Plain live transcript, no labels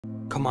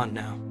Come on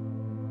now.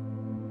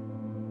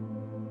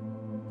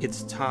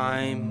 It's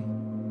time.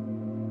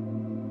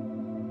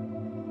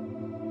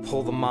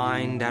 Pull the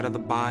mind out of the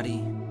body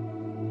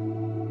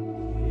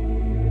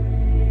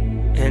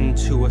and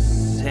to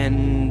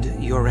ascend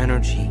your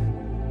energy,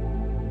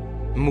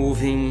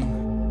 moving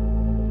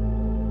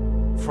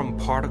from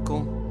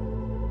particle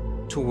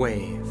to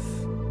wave,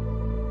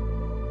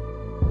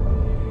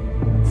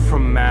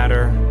 from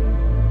matter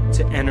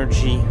to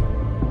energy,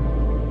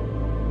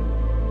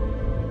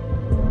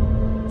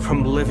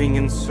 from living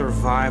in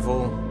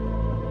survival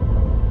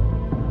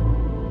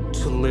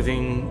to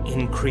living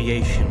in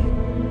creation,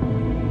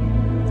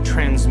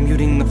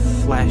 transmuting the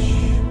flesh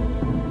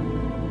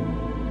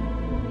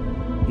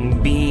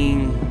and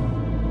being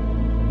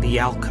the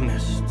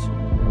alchemist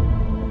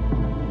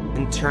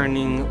and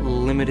turning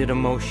limited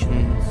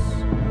emotions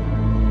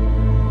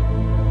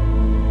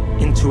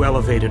into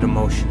elevated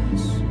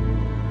emotions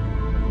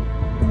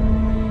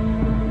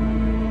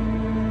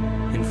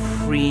and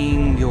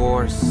freeing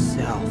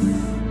yourself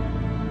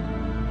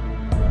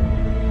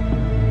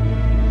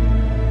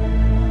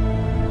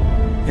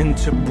and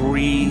to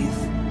breathe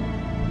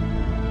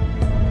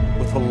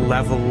with a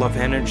level of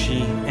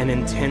energy and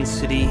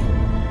intensity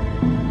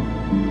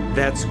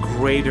that's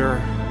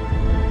greater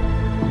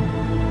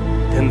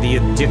than the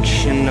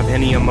addiction of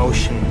any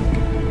emotion.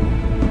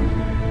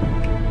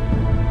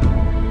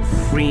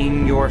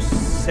 Freeing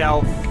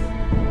yourself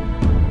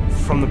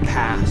from the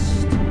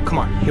past. Come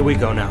on, here we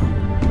go now.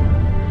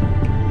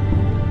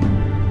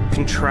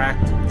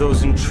 Contract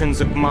those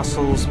intrinsic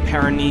muscles,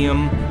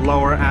 perineum,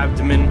 lower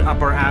abdomen,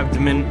 upper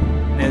abdomen.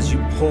 And as you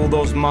pull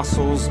those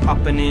muscles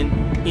up and in,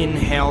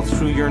 inhale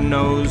through your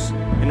nose,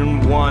 and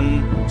in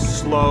one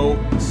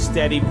slow,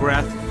 steady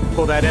breath,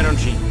 pull that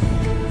energy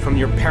from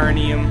your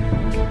perineum,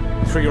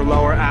 through your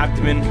lower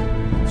abdomen,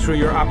 through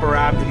your upper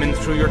abdomen,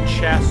 through your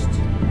chest,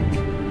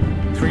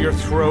 through your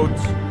throat,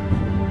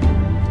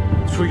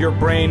 through your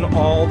brain,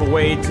 all the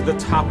way to the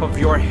top of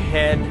your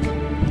head,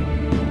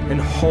 and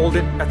hold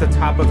it at the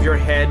top of your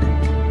head,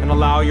 and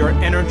allow your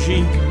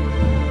energy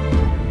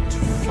to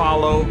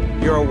follow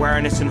your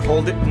awareness, and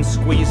hold it and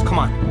squeeze. Come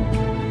on,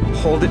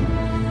 hold it,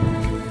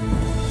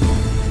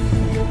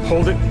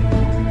 hold it.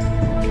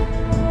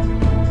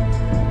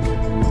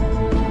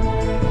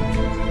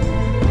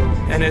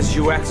 And as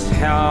you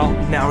exhale,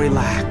 now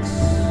relax.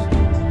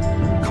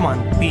 Come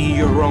on, be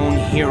your own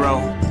hero.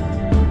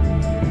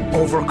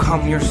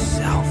 Overcome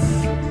yourself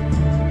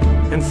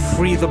and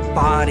free the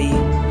body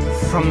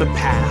from the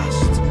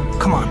past.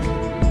 Come on,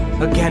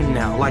 again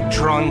now, like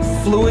drawing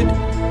fluid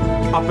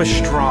up a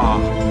straw.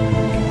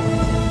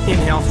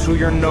 Inhale through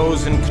your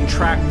nose and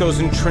contract those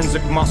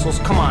intrinsic muscles.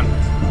 Come on,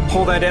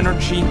 pull that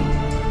energy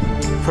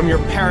from your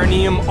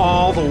perineum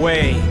all the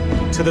way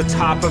to the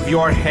top of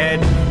your head,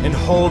 and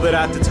hold it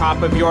at the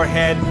top of your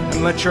head,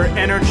 and let your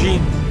energy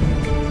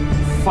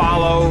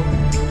follow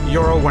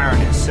your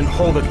awareness, and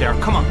hold it there.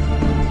 Come on,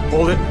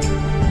 hold it.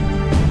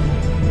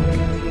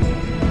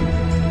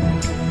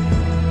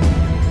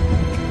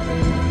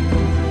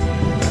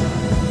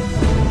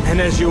 And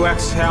as you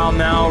exhale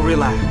now,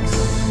 relax.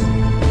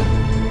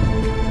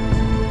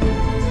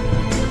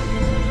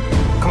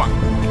 Come on,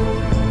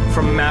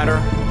 from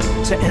matter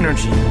to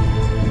energy,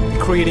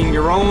 creating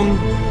your own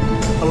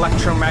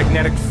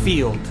electromagnetic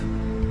field.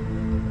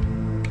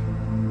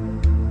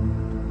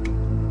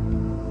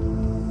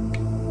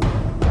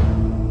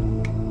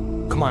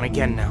 Come on,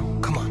 again now,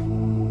 come on.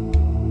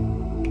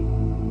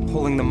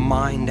 Pulling the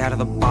mind out of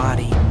the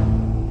body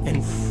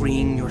and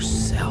freeing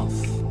yourself.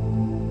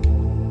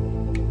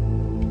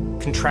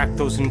 Contract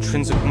those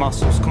intrinsic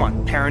muscles. Come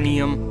on,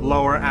 perineum,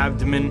 lower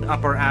abdomen,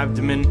 upper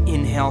abdomen.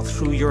 Inhale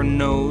through your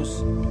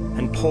nose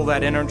and pull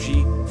that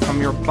energy from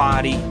your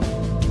body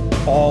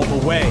all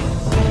the way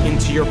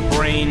into your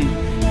brain.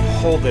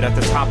 Hold it at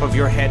the top of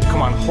your head.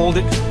 Come on, hold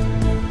it.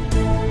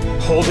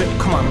 Hold it.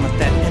 Come on, let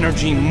that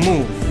energy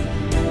move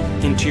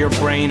into your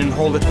brain and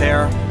hold it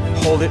there.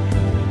 Hold it.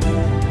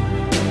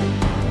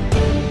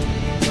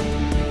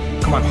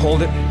 Come on,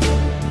 hold it.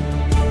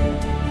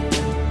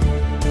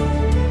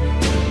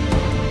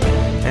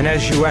 And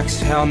as you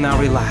exhale, now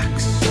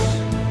relax.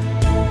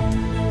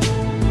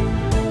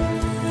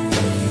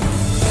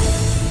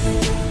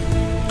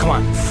 Come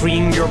on,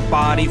 freeing your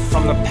body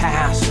from the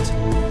past.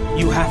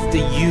 You have to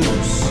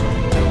use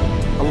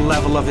a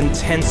level of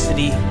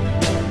intensity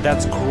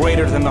that's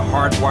greater than the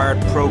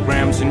hardwired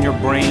programs in your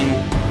brain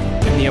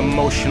and the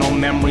emotional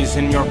memories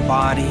in your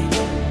body.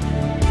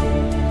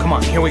 Come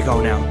on, here we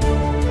go now.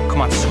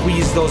 Come on,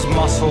 squeeze those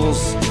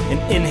muscles and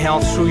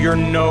inhale through your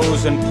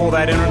nose and pull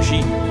that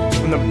energy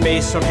from the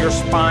base of your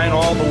spine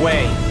all the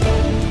way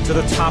to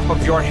the top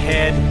of your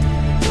head.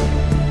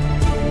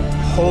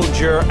 Hold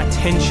your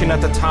attention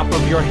at the top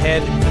of your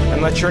head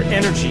and let your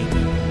energy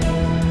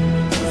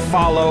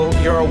follow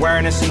your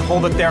awareness, and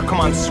hold it there. Come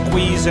on,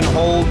 squeeze and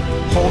hold.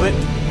 Hold it.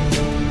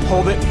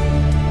 Hold it.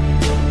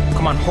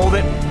 Come on, hold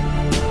it.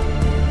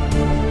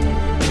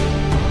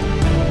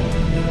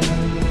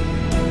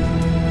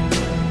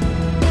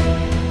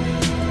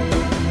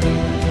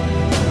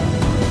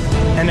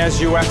 And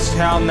as you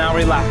exhale, now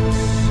relax.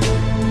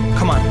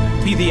 Come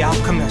on, be the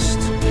alchemist.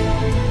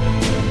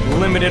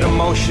 Limited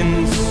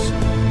emotions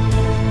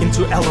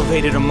into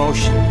elevated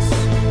emotions.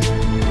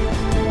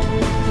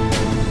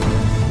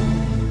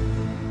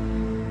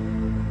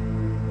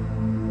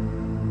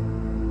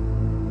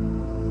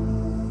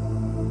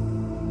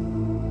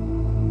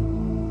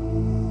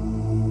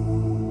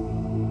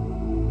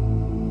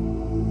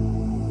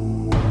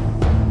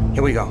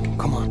 Here we go,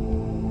 come on.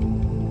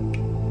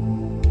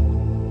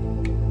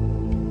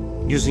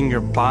 Using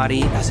your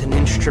body as an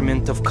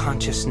instrument of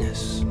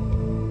consciousness.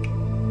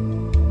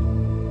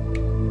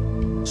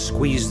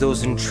 Squeeze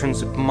those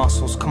intrinsic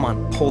muscles, come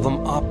on, pull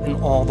them up and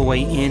all the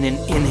way in, and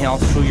inhale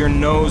through your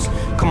nose.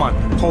 Come on,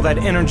 pull that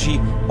energy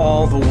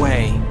all the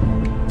way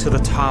to the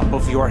top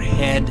of your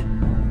head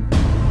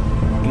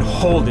and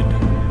hold it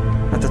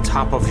at the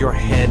top of your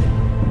head.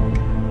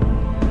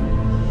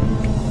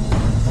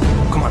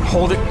 Come on,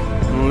 hold it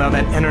and allow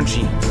that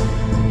energy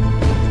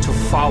to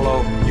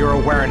follow your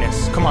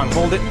awareness. Come on,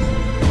 hold it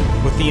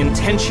with the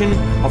intention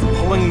of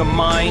pulling the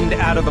mind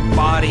out of the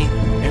body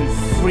and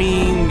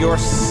freeing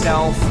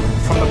yourself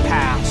from the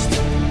past.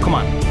 Come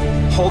on,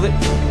 hold it.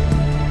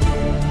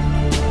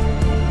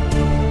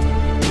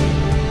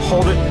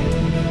 Hold it.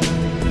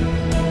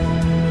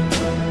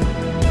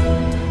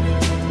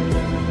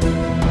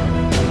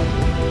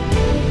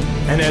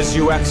 And as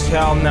you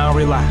exhale, now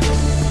relax.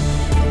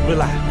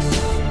 Relax.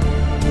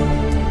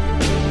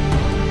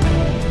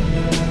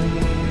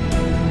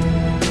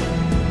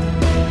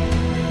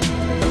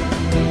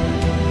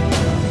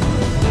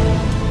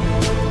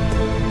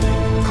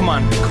 Come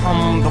on,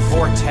 become the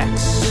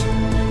vortex.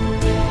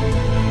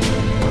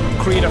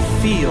 Create a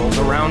field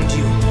around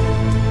you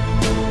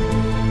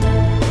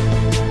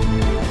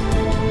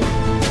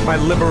by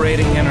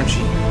liberating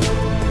energy.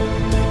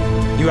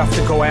 You have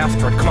to go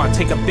after it. Come on,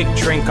 take a big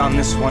drink on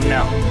this one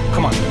now.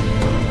 Come on.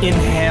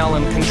 Inhale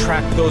and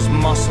contract those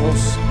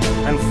muscles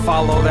and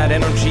follow that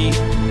energy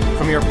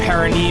from your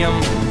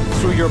perineum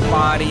through your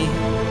body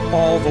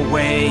all the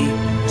way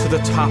to the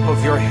top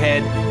of your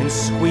head, and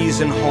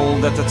squeeze and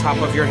hold at the top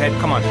of your head.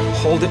 Come on,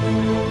 hold it.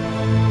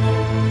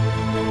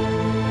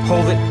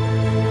 Hold it.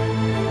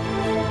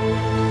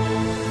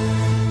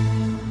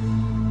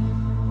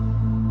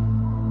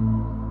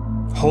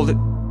 Hold it.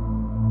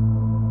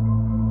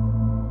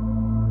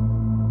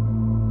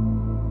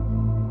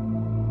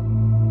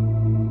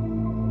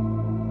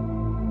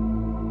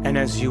 And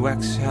as you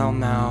exhale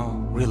now,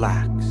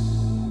 relax.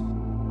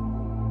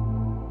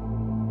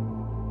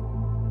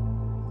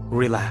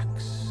 Relax.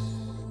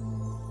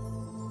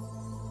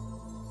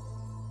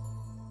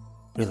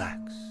 Relax.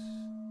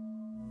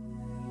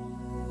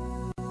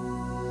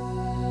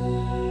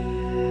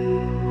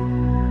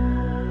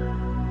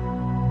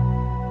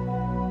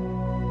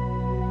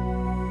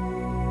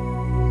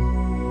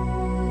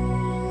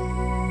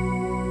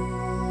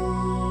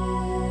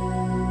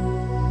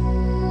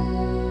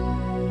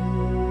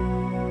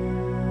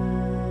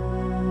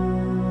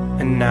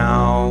 And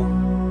now,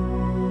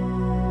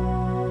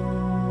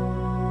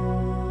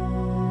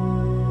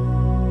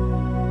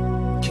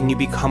 can you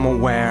become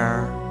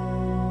aware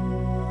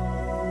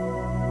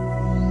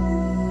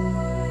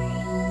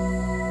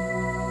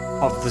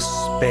of the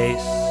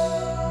space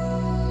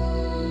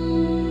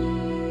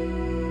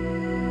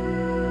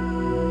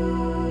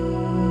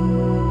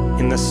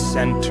in the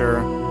center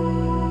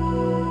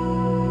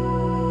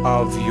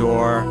of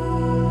your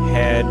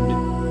head,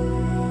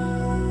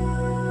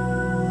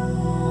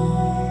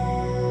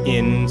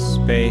 in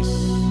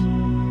space?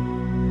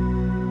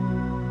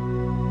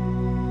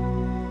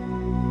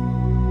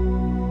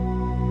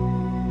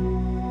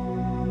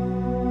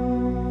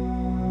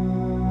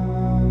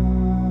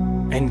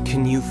 And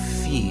can you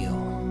feel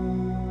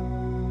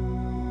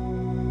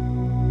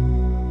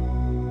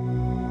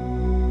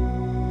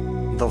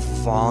the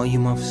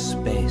volume of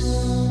space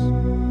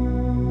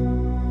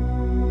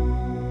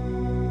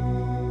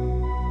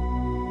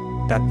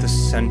that the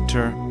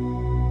center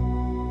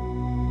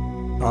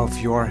of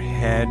your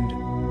head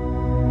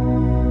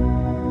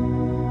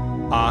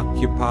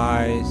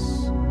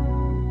occupies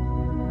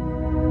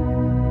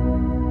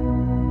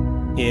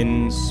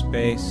in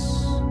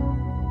space?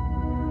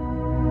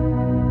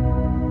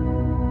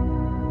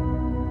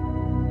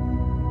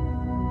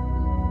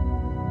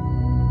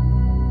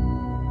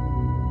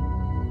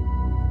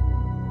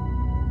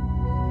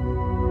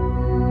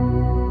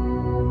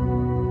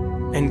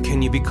 And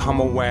can you become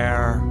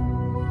aware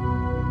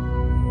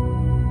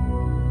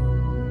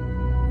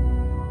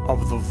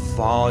of the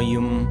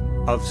volume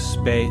of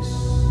space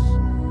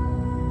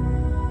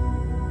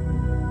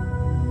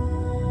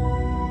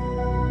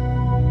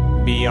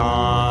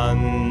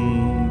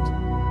beyond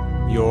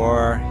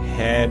your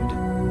head,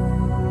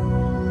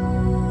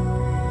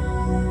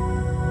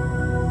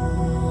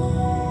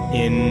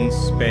 in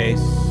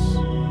space?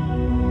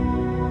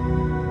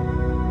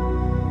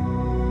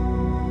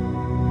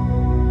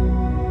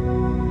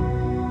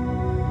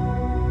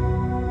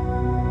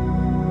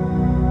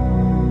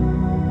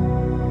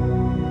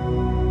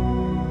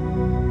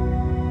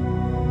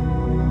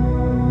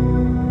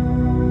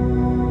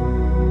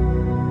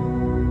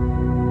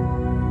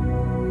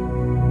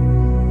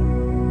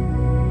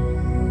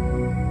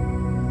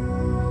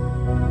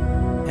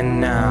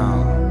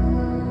 now,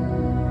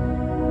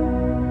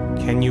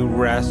 can you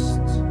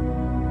rest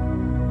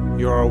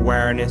your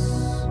awareness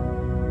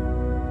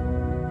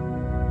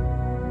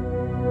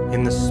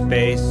in the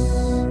space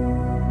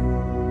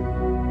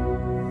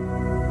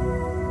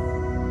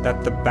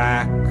that the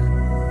back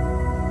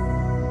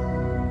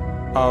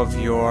of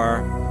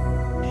your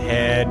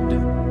head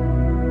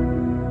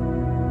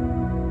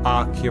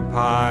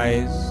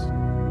occupies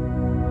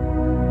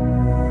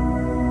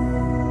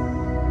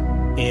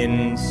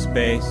in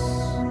space?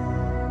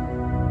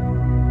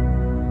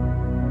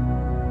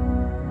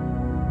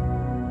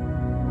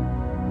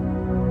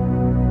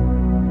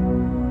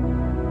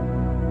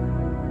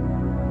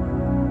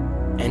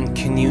 And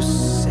can you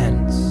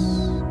sense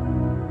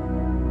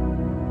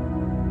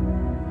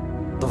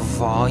the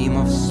volume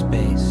of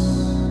space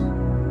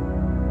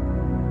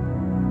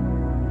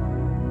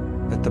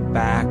that the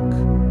back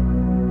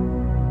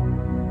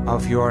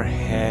of your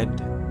head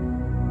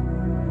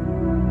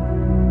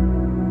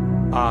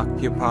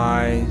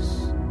occupies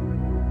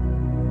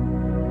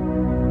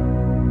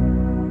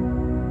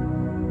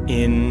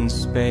in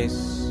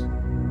space?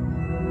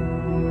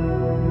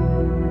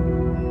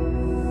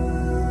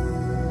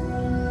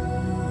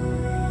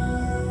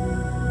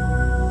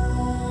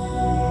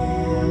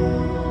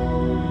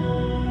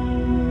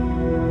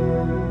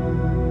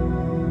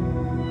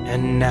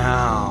 And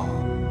now,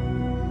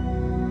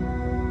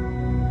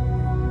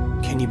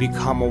 can you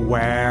become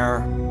aware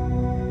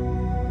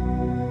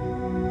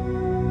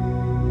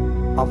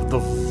of the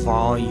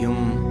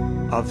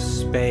volume of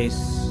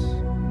space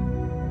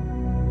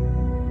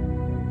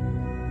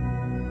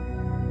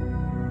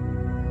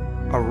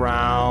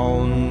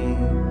around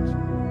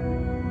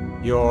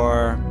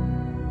your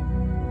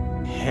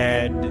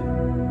head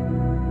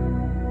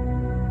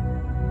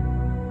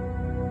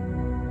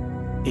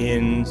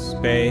in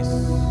space?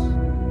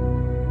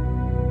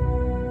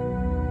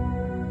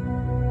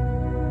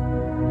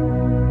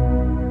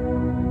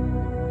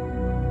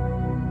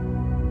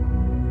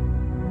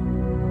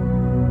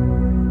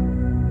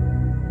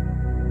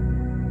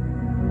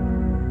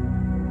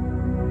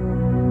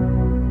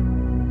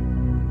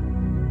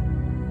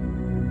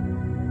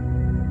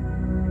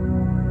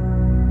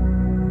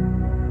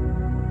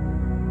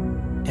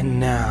 And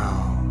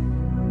now,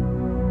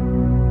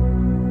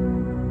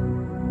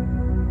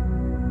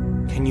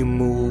 can you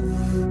move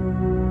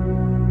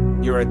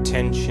your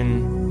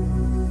attention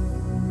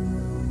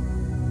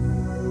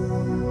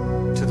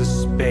to the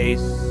space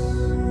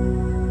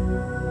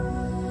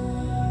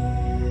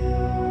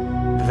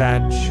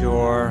that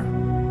your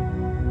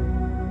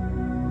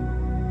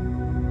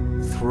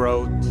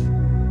throat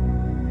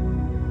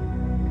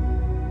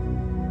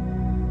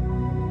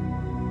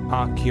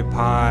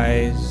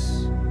occupies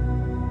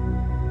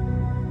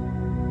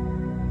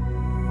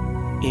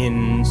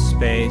in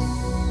space?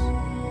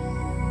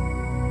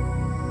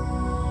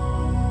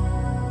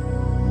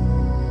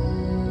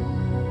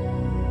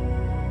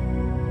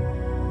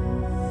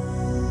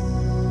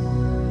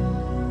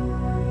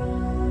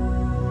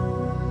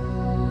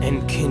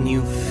 And can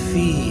you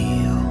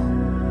feel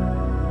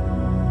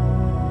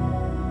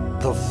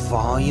the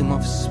volume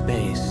of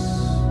space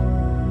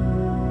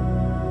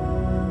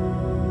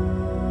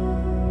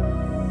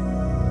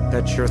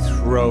that your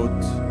throat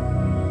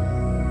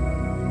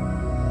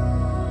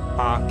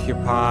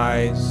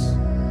occupies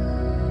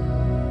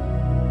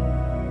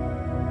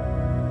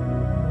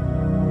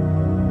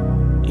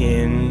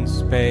in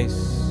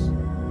space?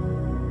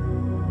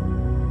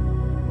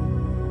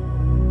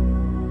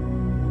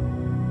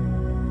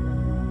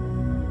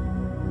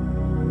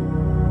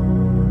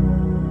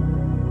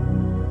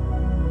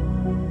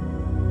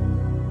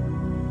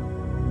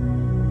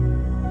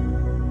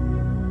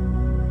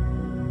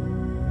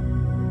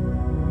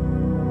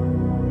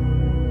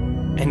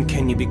 And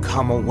can you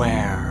become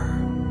aware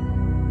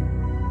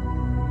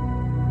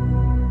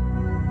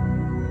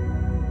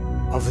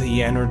of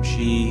the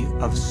energy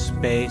of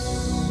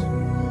space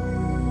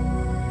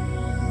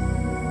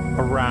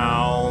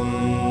around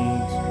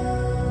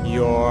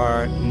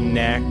your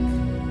neck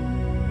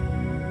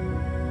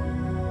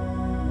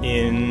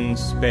in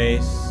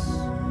space?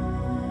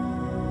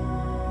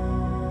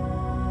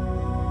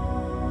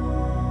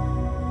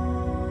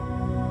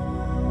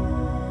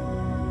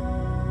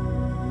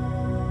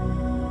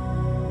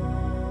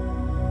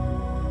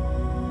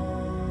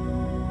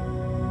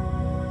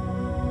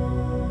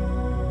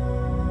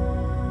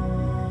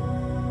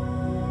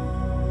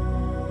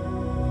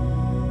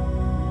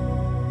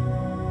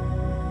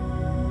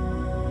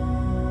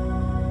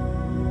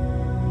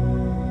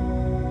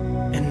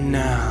 And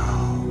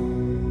now,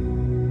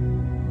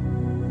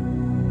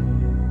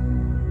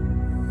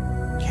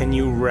 can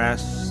you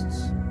rest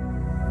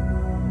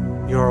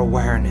your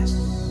awareness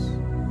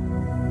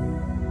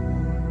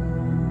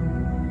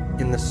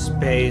in the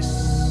space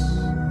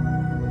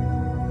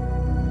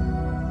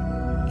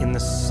in the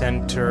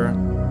center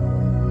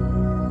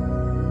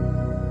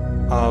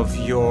of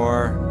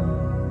your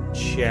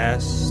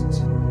chest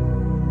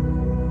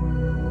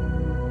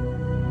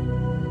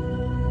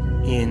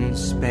in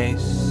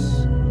space?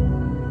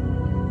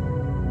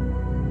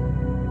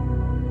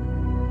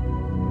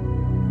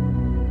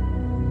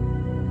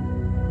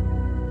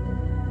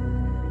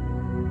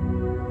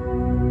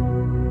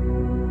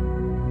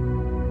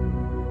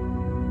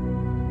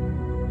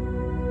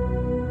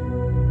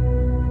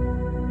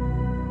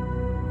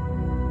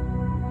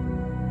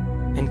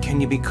 can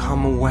you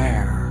become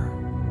aware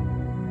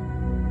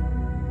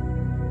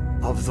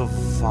of the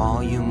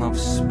volume of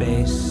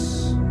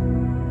space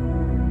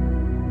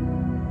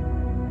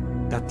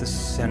at the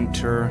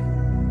center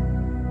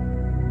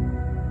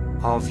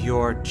of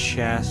your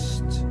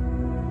chest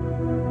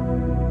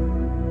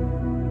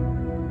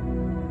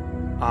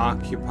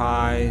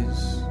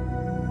occupies?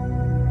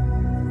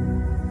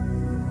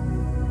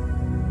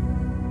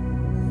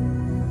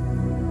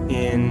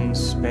 In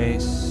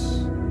space.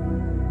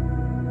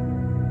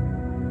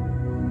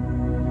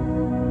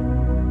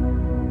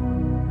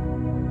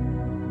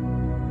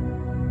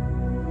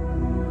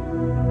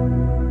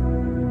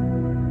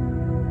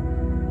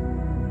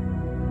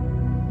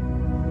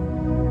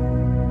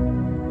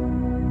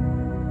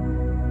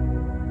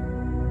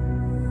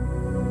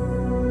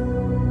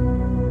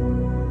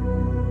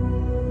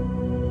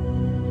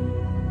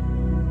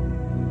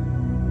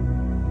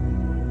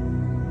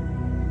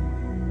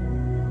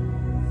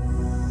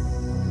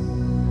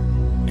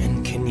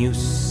 You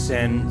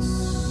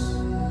sense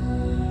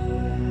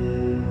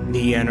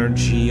the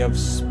energy of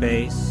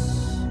space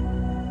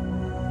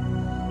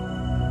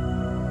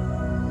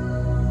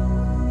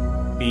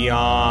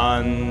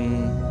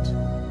beyond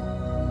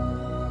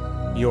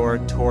your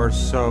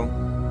torso,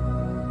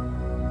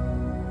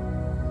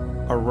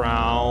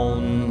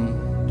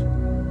 around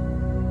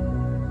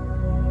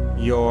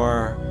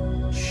your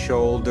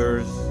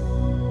shoulders,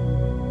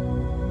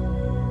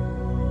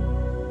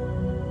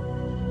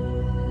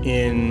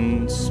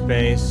 in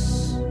space.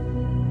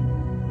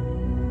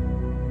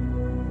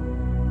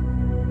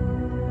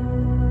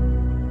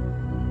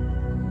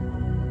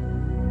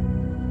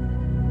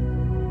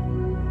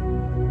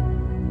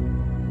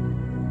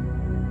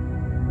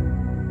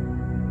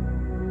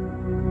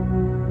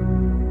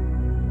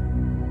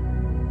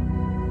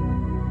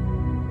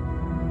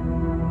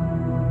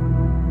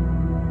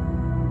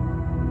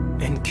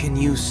 And can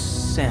you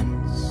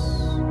sense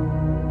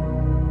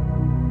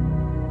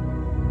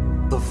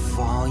the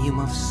volume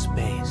of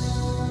space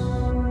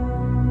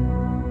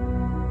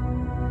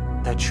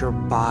that your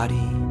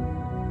body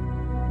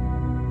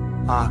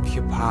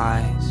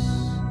occupies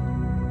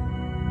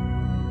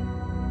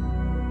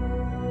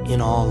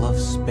in all of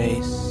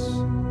space?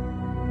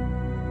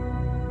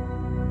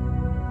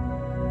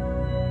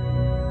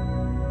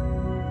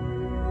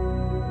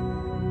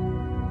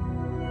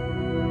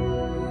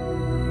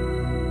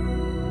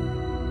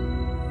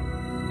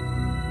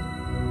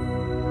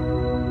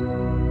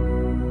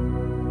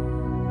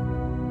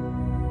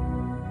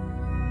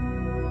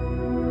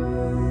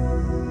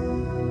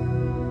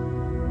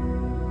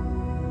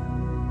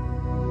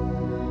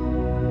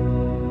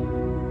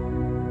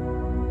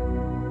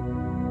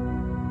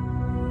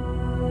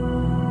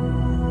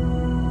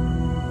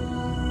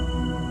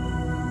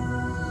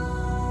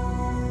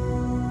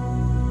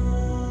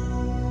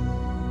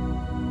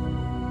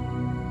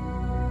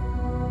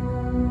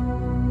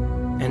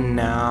 And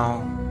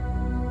now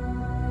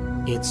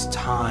it's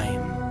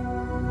time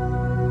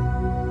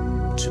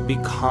to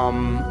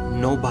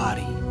become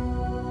nobody.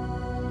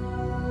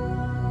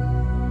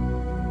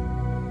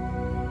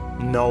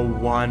 No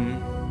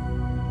one,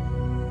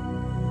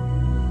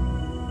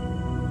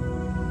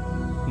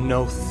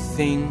 no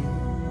thing,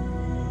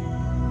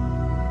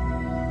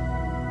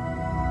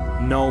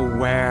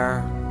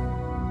 nowhere.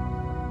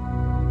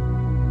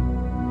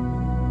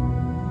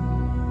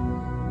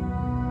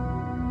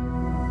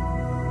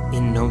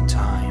 In no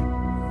time,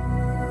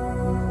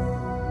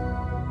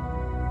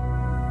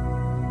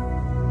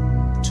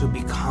 to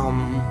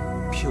become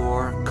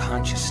pure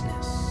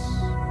consciousness,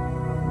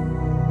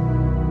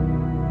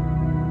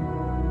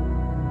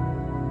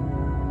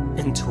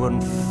 and to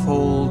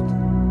unfold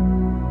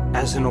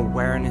as an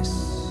awareness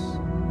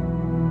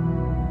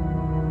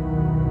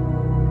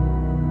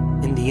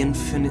in the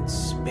infinite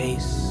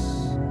space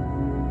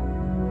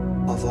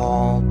of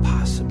all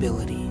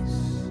possibilities.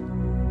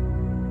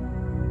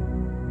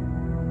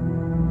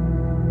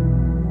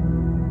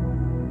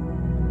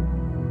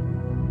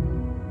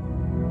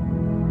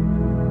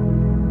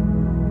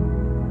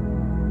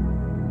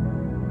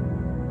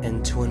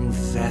 And to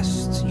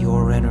invest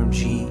your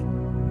energy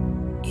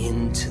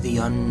into the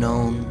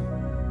unknown,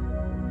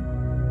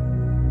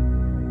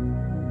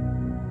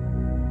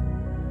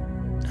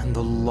 and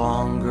the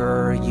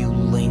longer you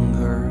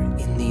linger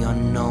in the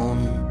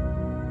unknown,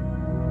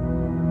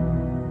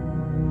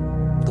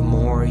 the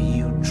more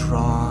you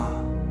draw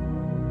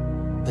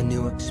the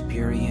new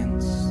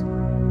experience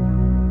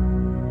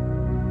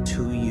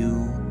to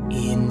you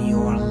in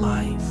your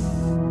life.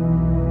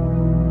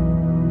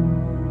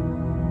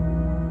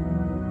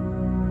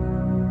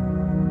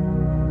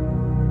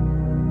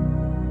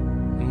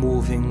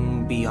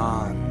 Moving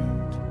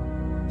beyond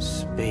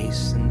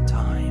space and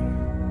time.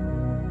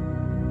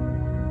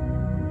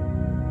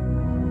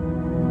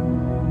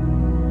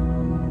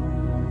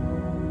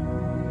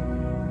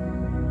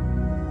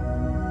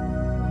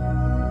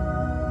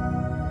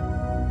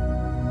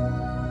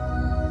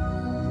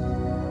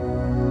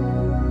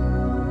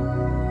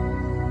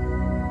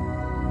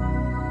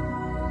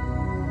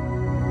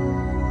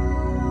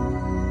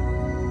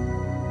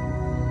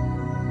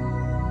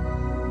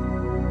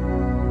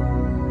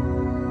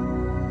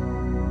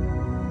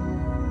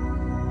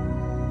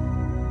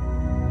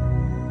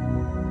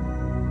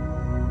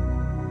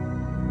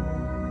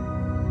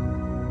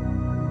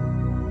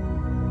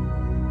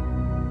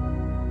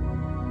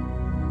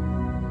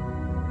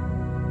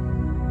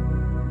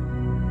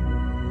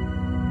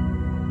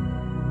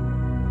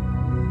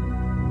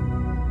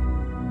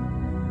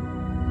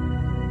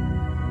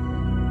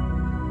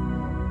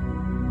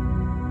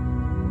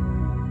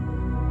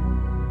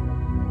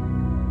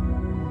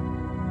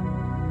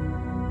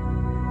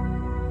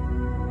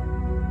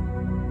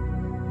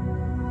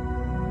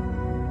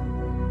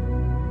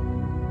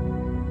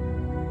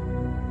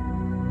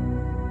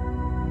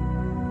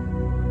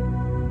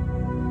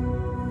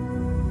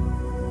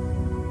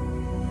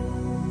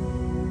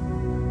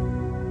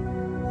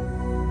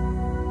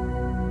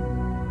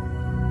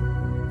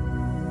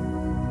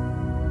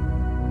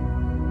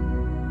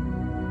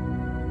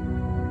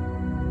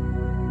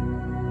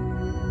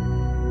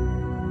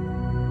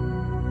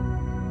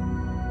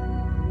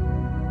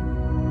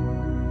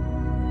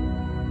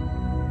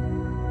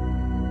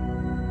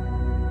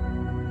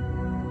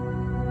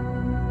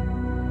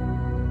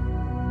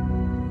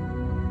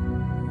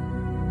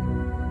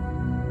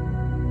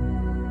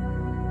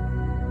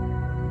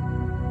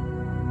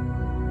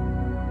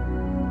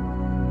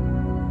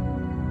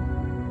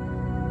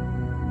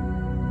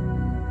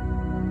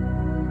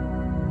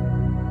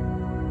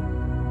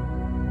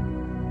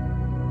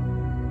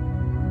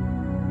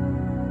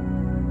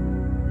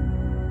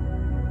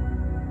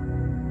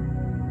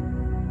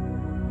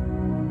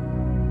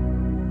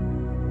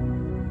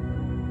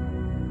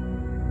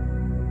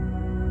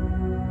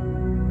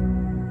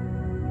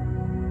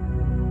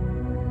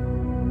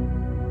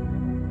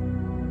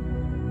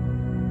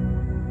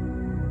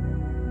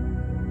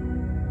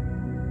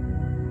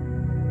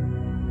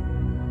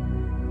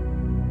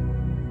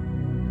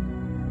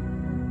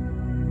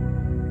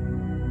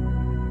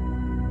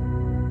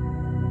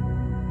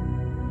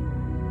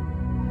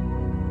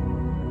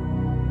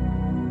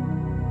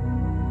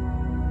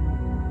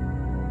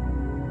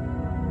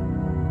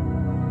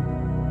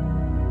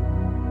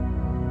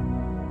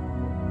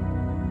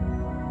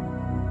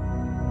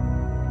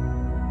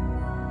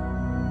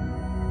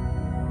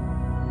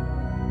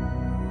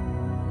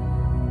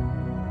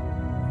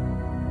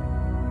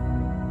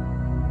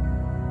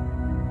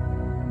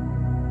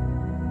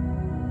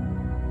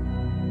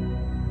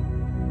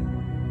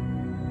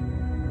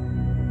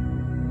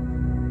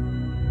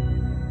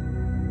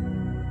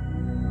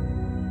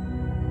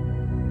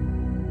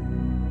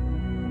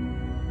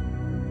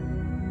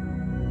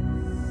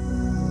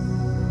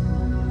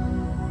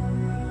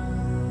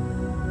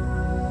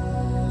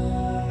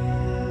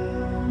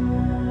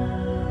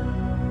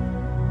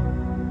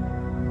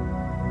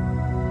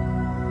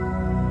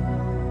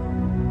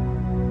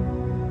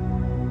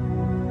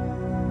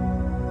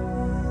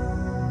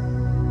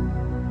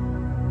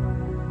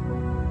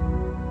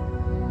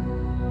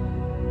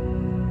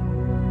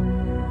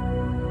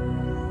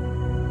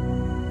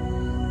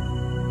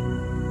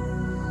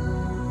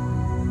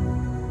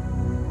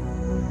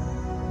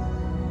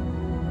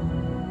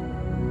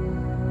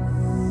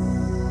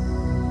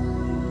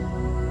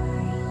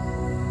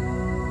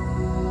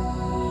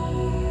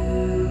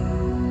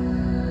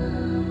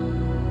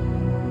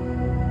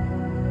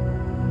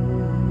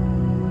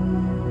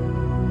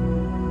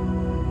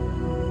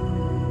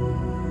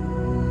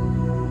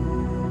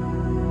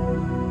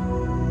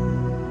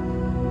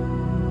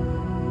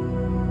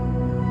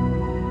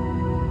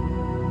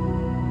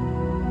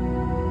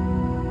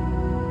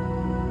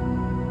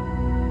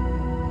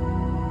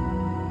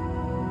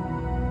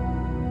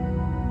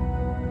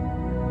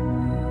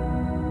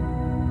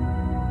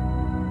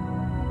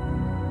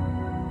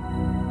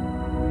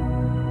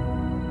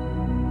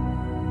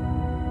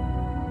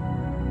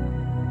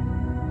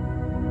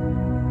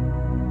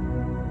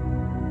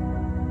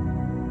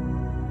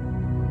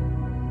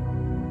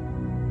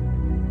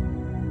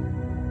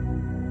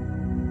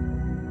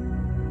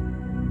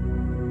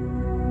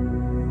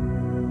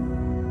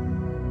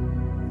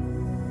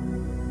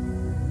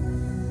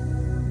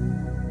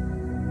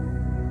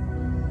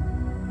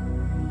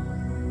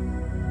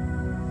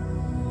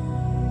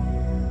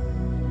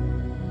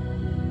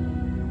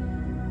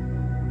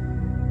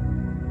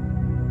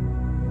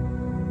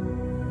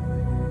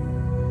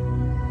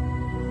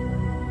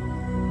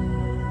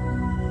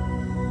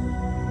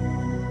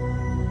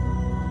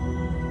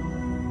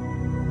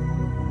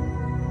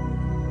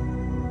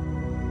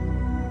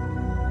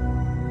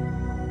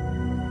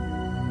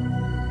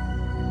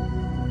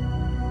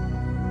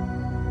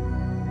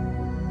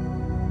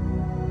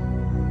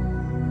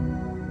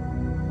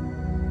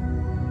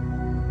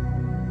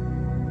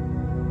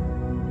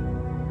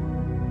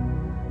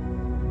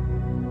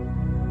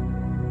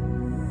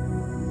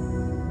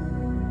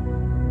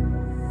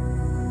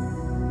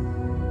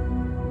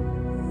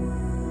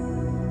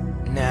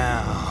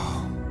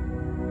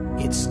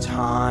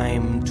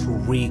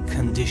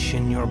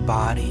 condition your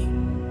body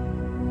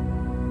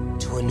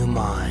to a new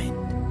mind.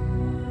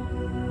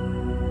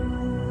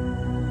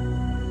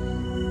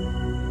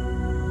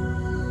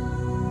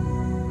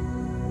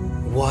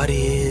 What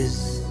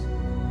is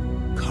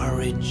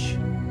courage?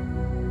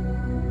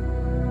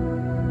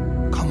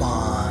 Come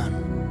on.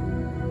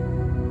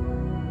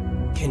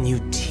 Can you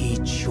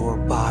teach your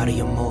body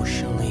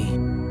emotionally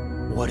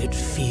what it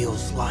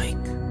feels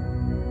like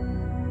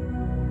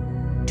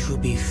to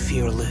be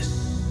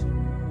fearless?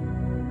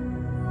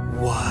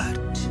 What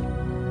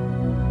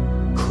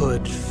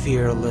could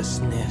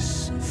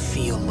fearlessness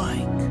feel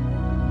like?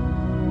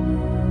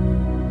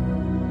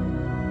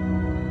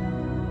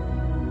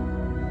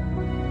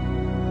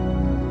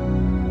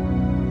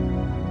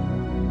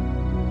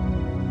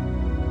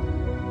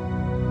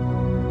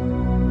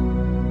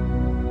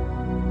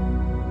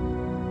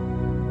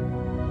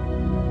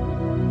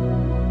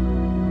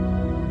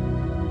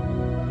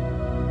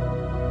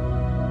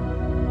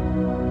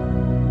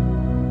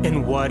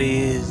 And what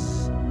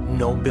is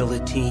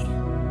nobility?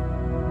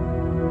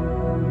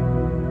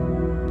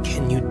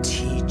 Can you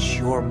teach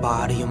your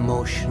body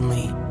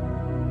emotionally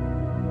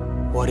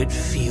what it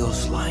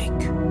feels like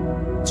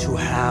to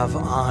have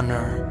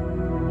honor?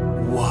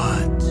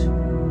 What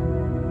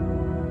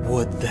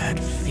would that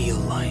feel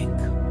like?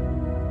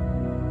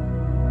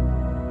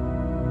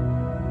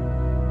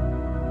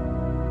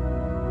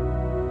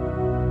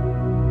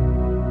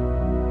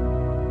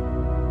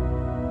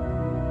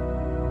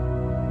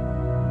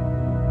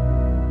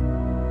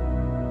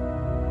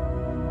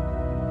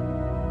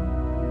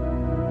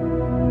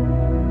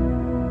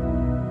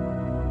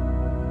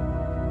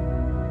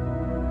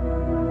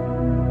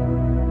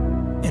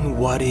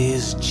 What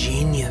is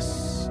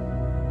genius?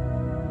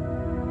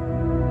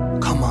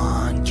 Come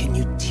on, can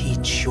you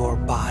teach your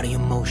body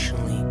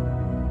emotionally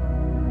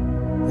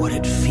what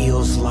it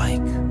feels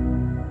like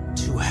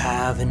to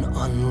have an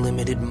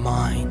unlimited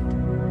mind?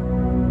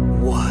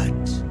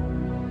 What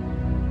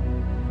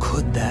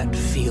could that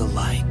feel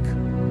like?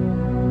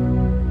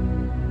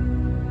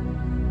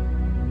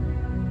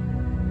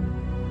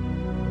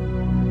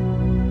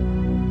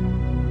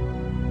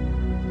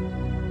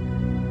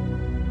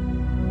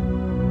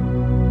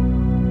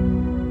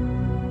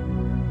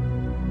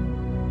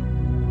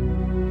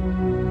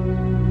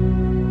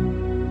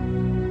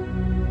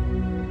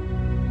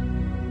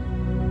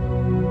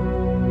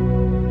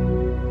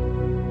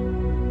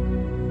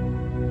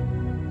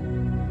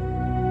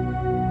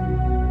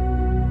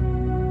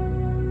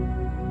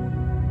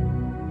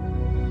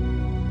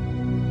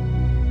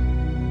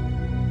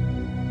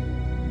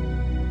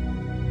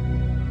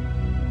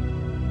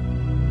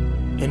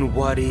 And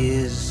what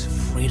is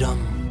freedom?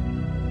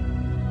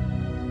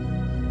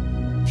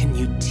 Can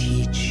you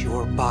teach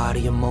your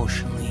body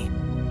emotionally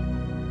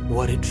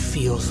what it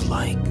feels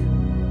like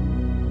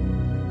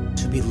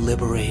to be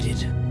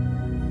liberated?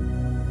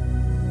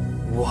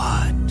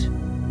 What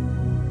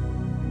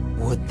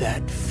would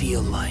that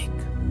feel like?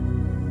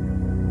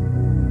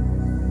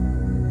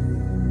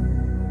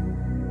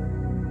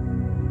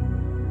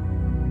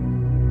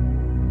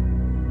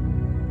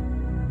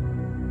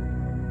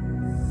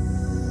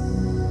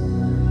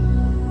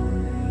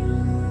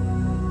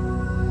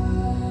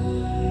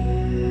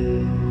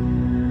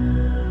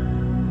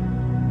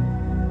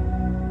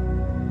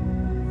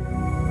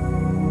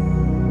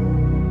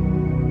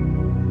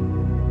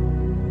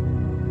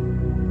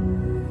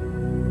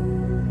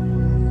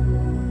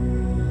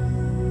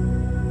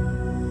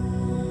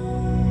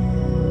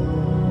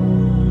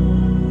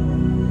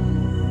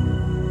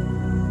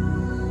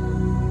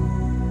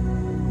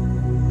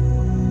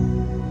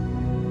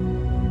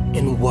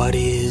 And what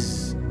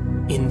is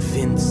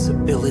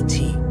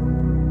invincibility?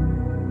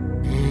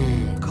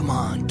 Come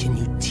on, can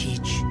you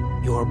teach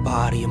your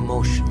body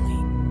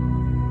emotionally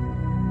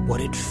what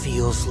it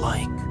feels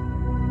like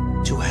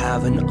to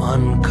have an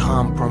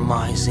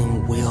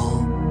uncompromising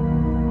will?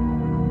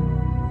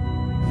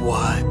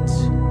 What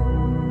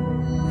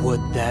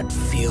would that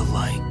feel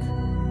like?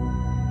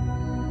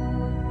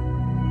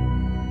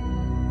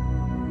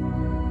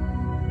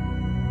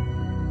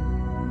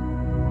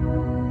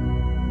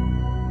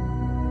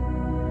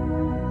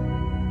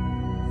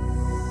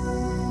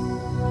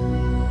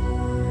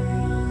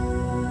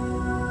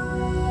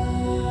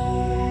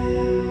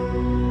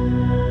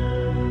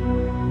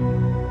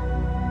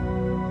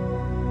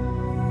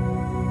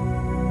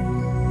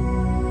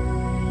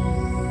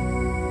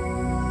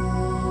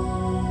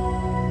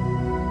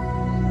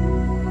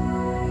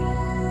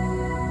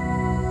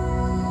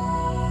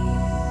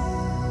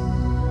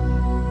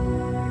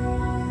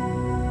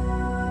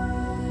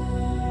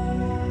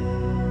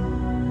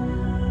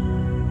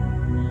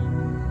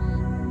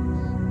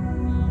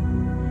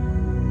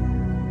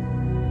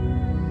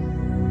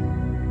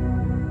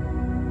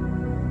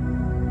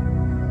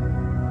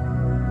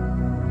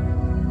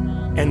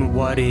 And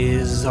what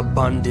is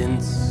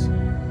abundance?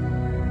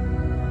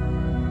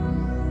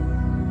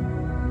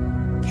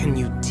 Can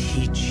you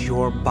teach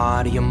your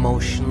body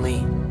emotionally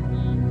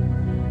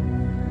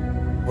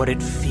what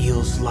it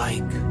feels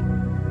like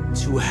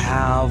to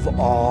have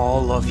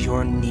all of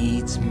your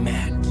needs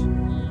met?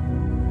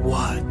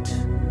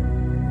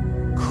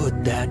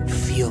 that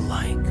feel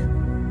like?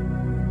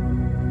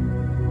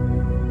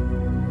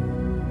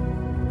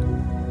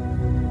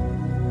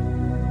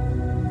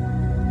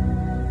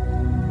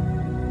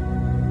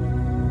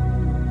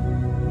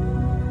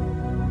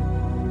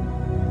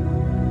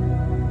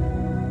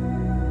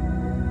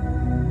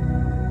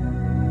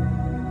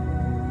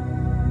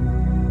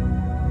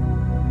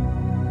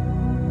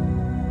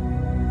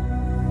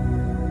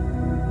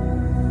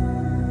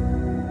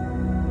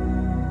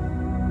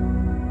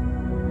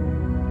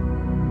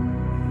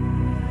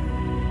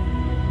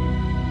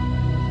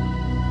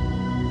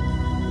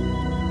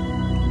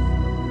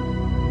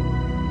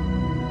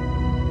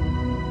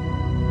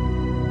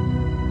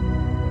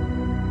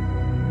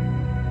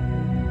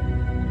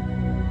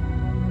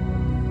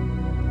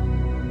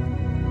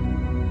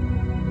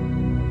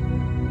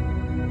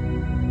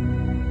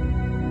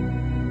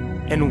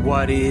 And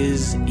what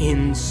is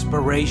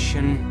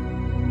inspiration?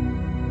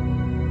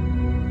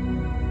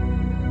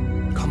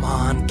 Come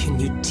on, can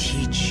you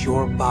teach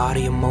your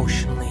body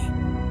emotionally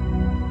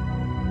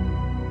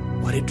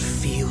what it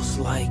feels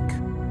like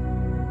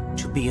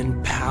to be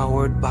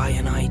empowered by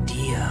an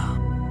idea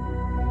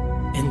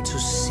and to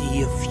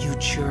see a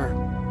future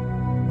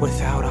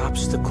without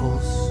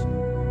obstacles?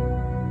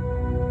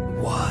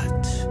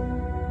 What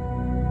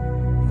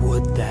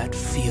would that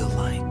feel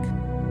like?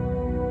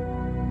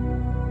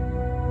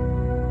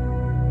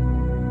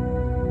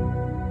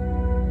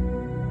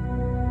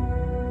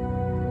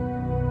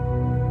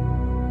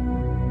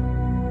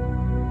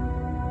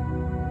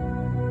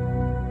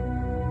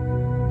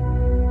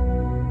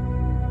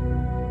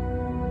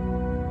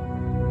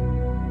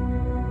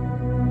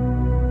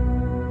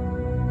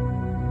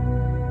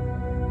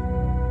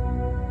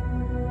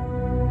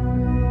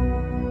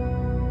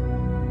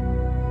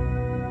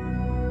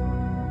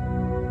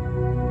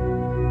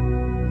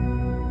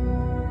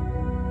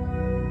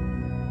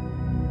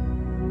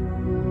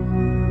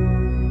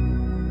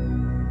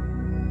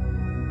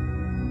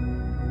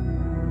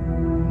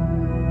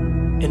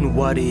 And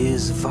what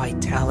is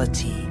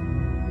vitality?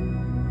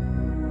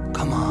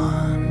 Come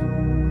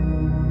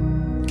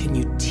on. Can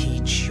you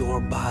teach your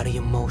body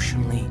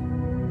emotionally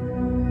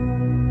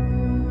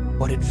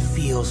what it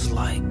feels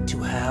like to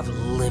have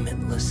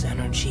limitless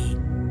energy?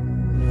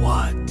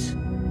 What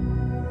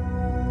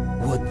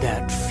would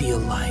that feel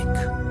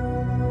like?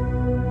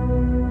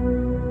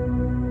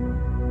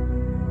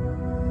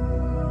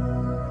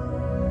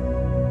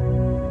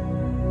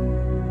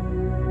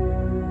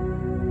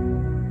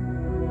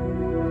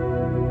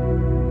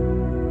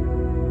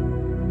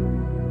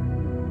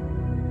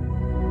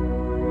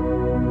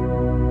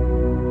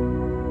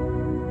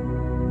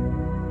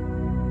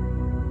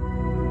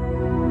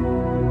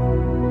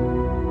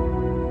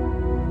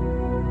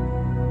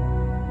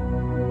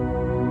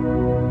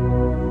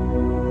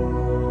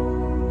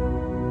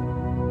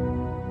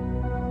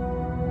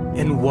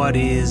 And what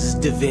is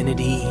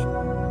divinity?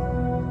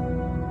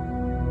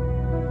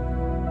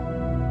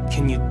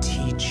 Can you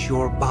teach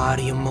your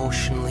body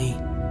emotionally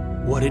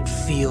what it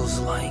feels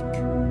like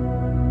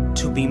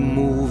to be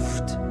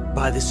moved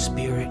by the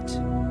Spirit?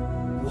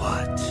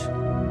 What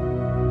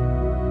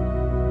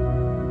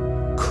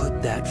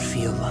could that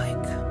feel like?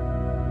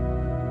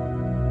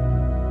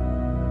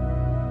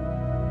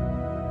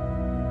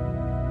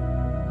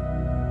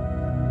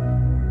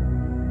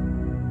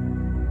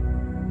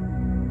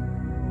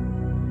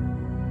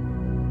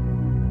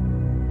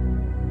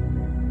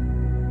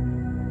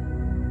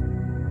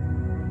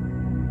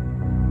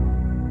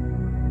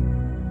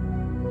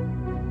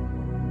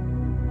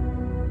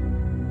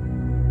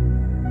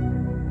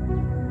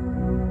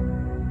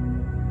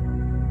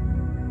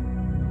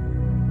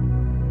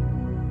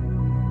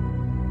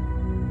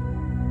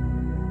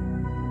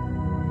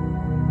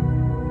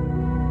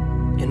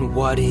 And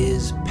what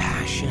is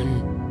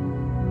passion?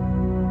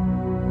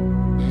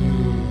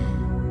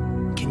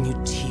 Can you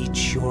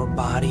teach your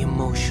body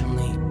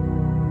emotionally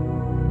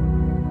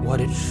what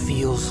it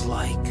feels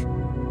like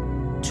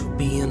to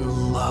be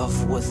in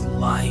love with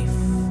life?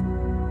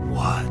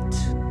 What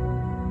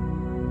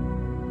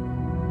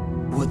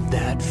would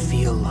that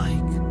feel like?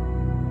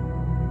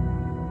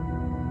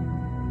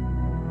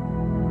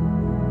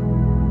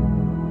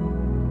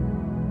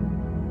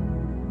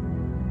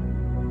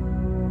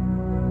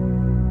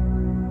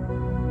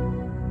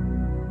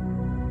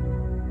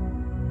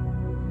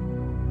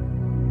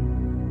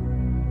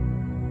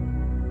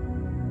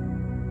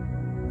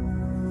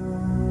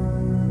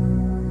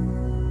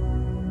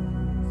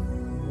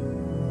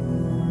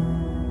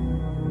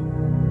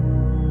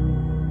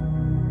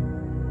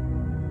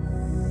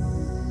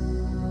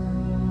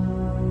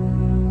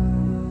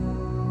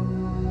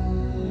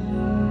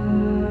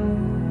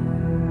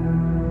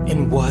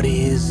 And what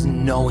is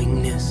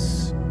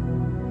knowingness?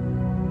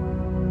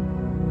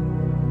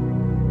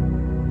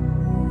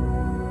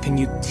 Can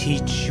you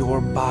teach your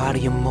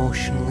body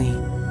emotionally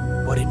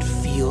what it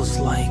feels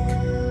like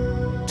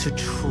to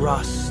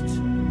trust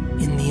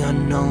in the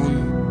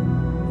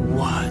unknown?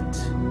 What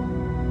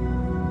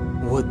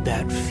would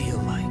that feel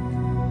like?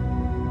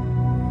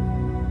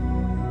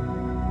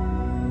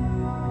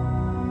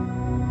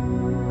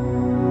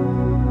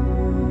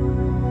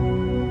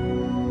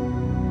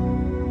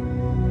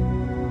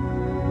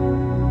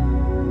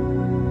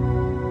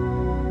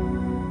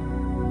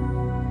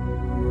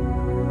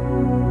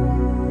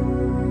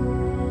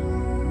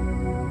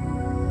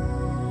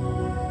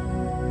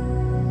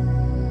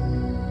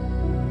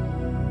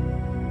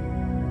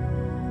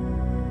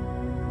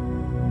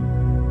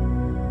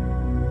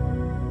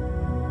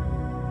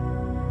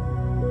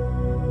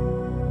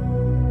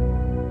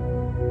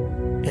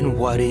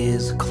 what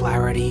is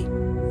clarity?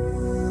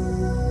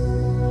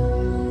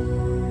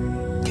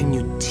 Can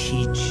you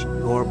teach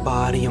your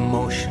body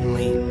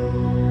emotionally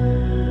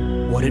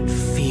what it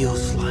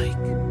feels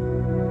like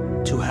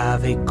to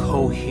have a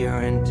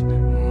coherent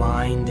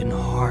mind and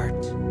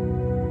heart?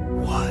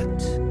 What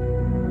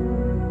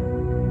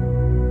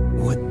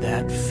would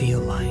that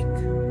feel like?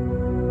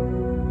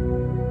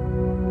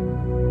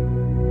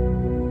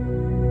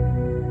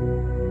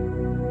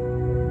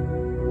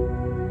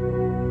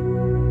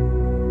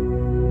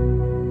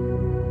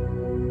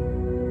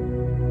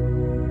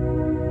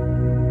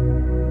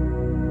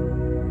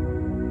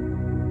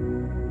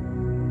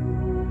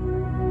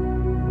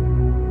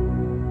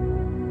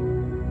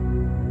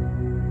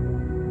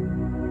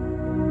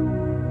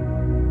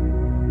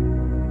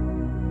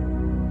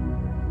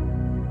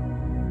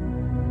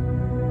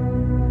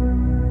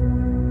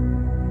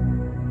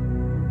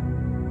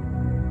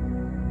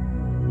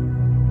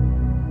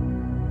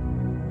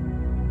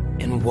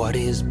 And what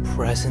is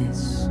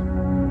presence?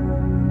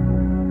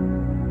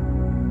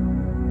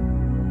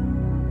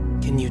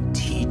 Can you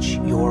teach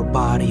your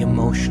body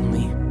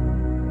emotionally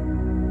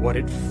what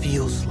it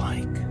feels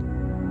like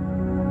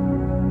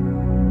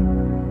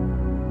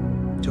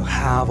to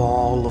have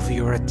all of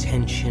your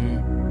attention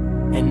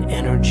and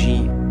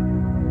energy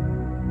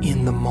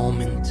in the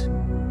moment?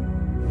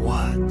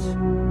 What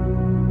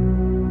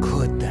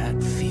could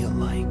that feel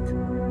like?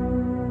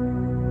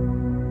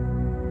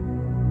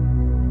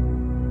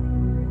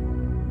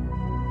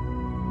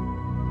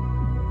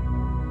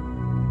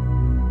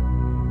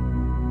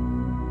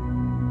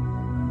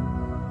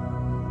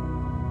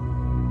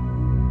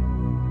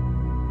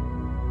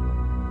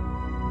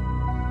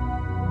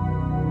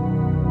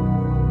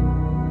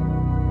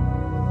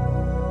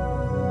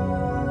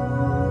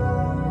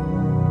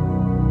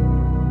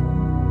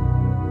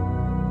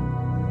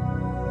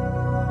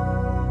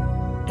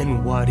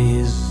 And what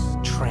is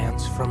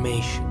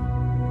transformation?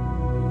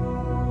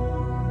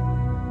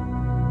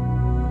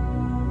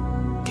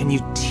 Can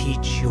you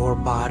teach your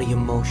body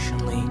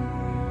emotionally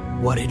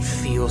what it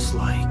feels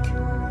like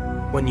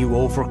when you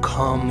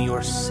overcome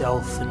your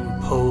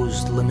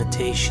self-imposed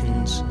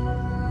limitations?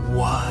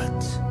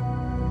 What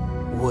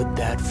would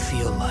that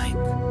feel like?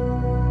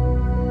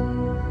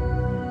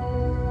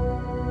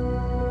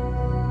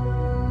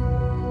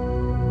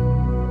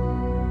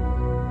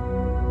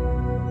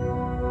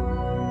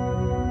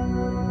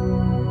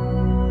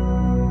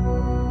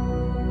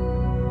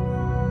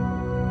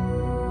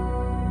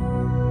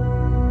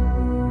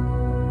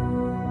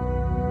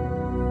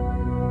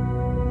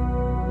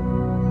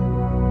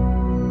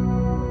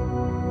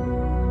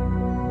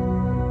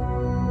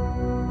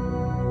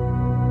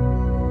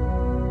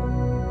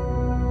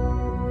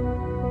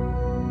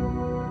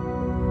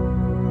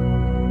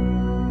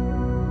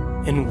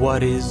 And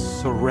what is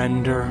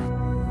surrender?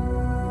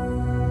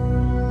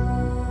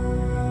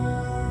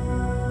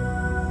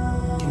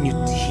 Can you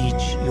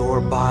teach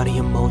your body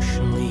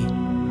emotionally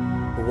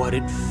what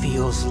it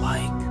feels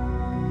like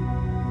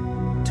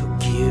to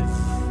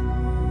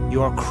give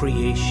your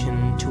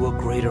creation to a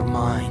greater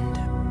mind?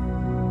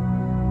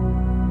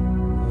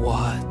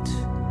 What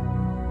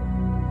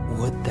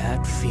would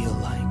that feel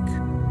like?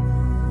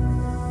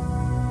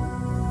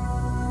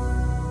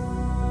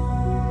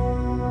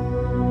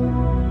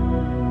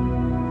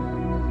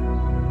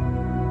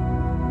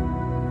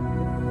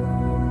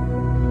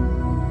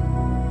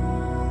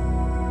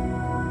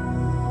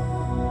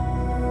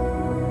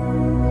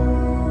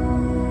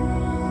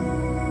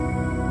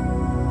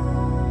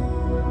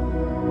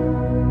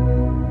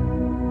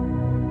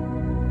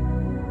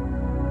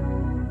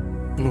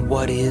 And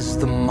what is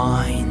the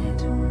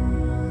mind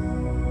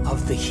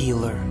of the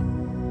healer?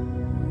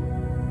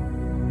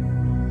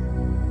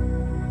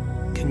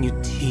 Can you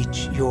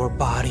teach your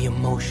body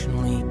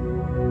emotionally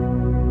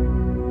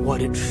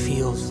what it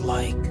feels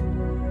like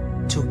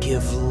to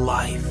give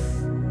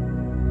life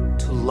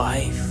to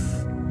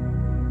life?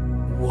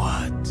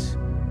 What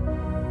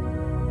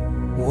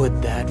would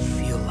that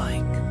feel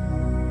like?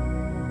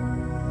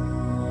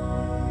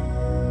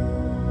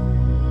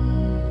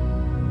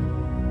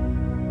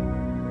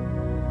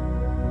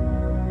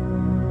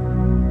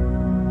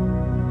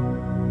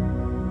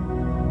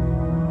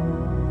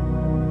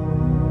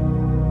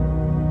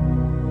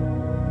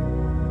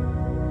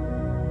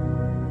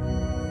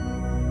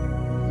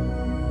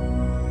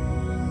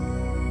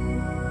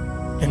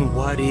 And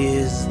what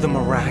is the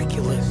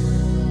miraculous?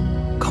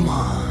 Come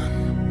on.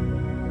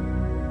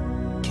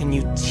 Can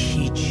you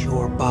teach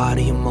your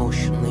body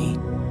emotionally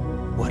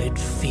what it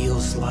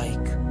feels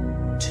like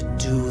to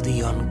do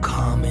the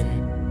uncommon?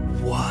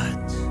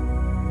 What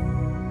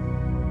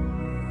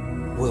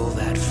will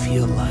that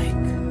feel like?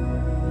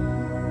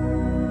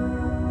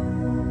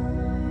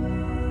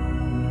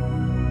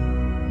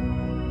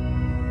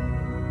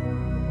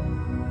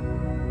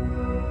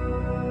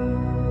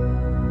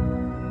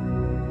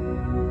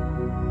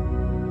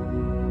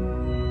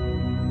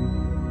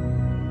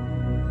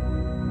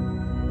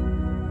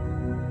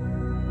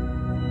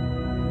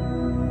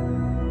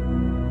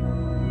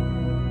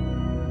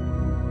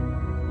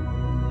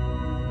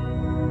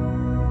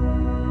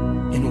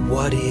 And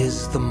what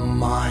is the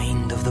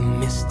mind of the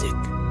mystic?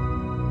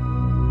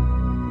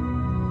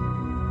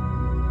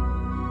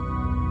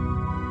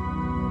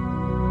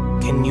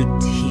 Can you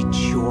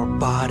teach your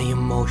body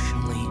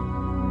emotionally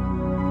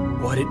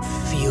what it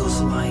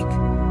feels like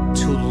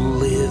to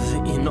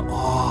live in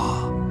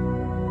awe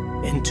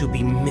and to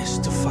be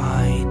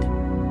mystified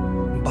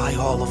by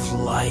all of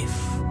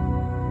life?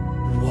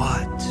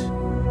 What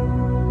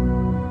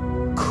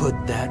could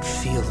that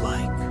feel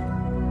like?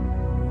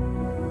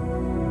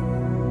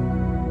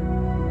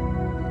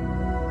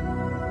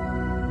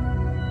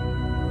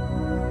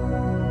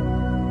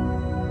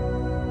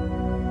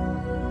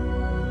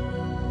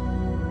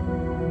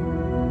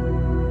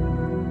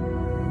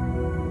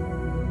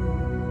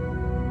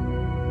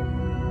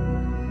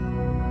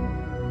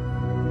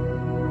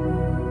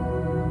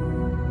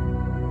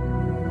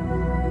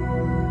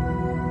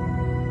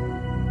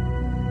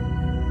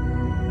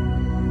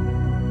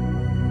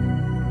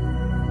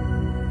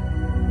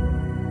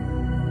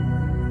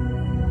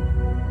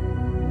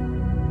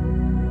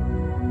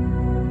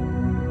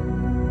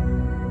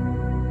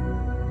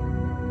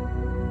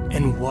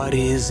 And what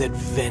is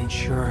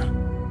adventure?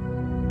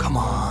 Come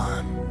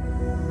on.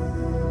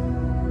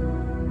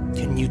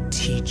 Can you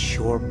teach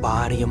your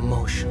body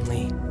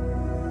emotionally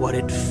what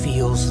it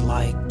feels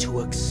like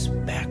to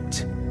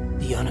expect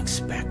the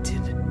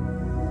unexpected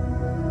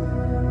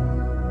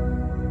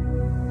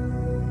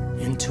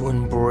and to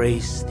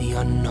embrace the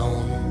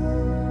unknown?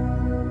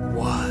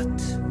 What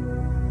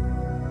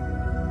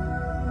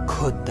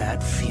could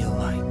that feel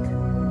like?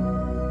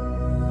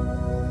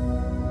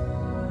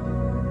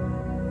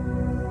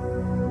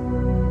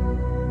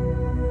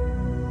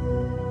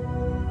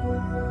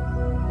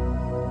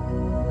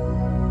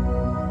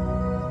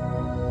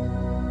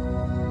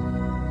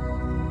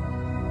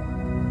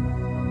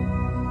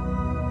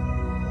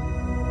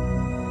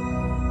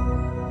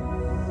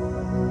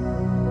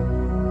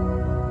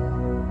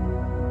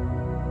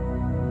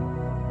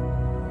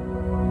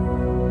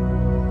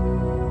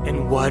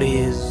 And what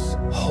is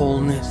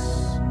wholeness?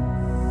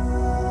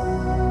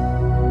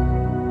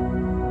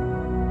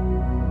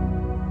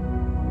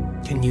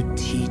 Can you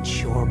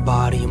teach your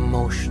body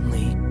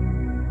emotionally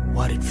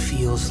what it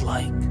feels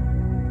like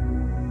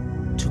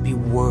to be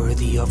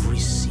worthy of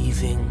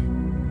receiving?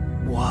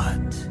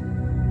 What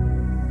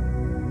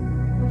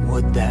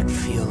would that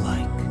feel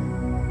like?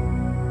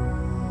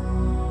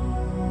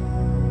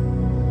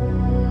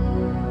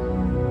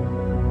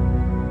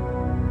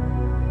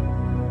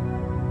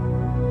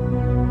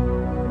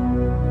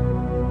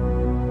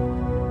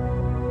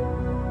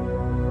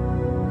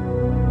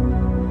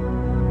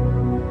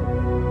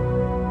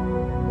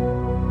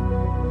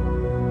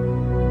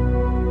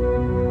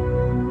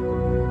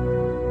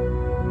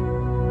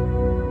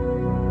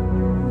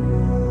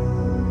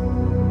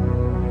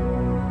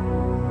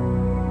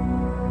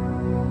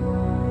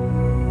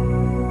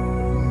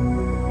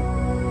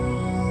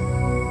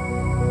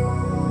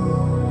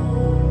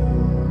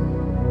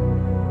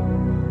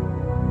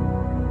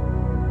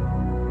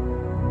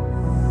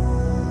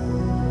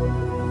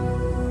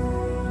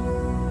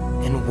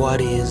 And what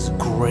is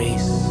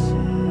grace?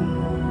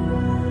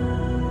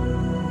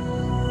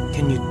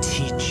 Can you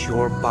teach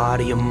your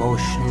body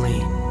emotionally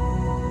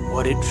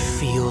what it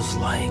feels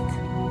like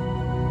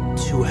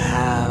to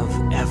have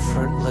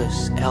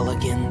effortless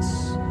elegance?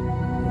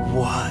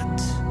 What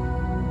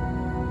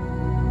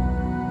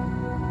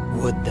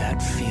would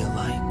that feel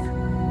like?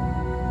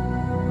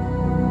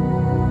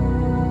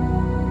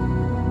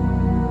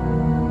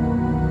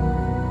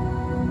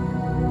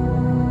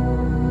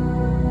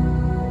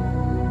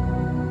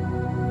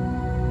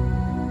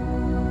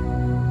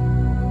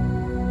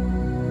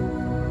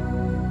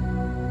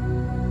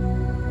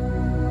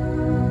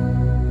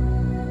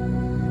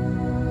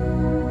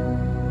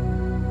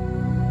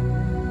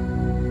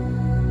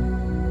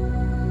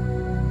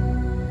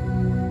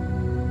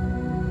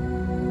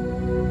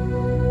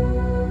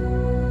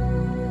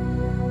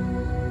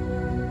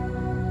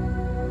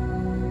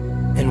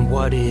 And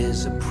what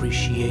is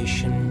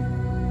appreciation?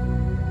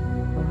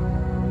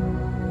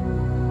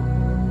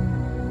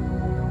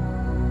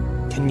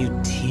 Can you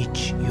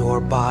teach your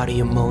body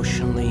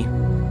emotionally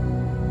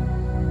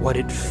what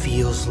it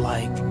feels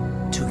like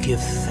to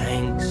give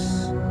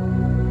thanks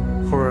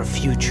for a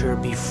future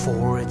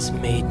before it's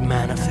made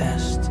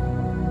manifest?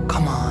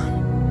 Come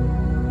on.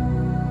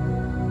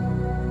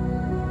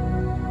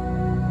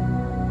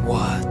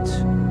 What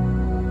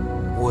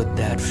would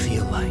that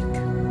feel like?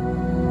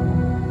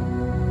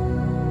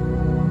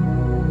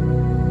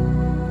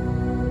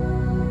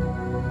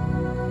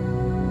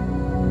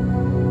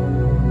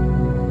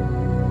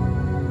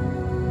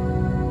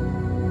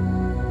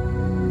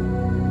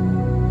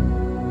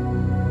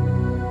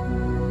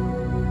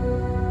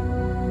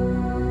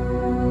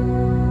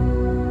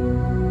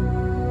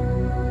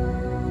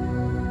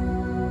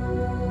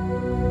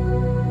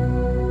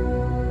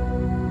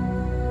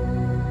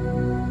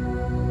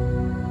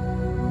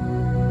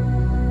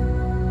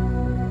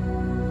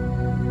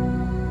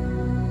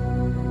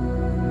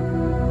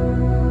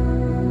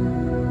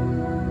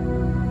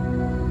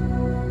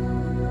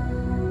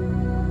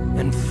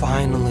 And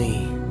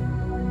finally,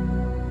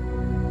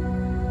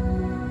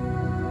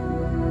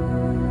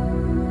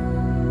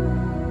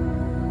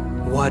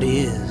 what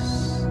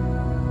is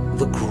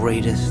the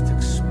greatest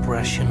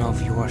expression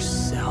of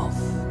yourself?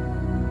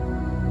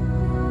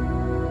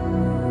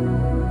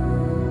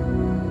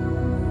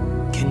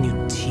 Can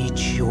you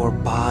teach your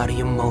body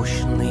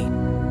emotionally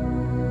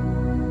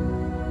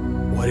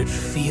what it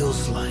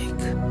feels like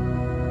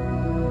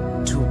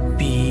to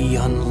be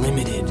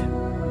unlimited,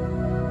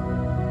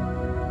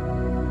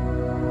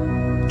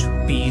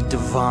 to be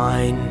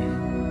divine,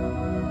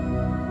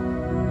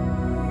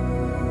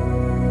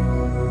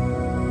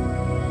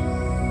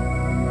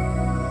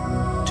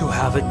 to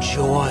have a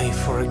joy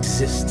for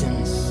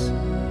existence,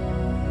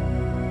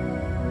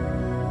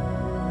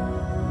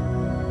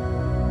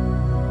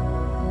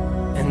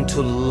 and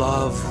to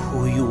love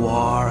who you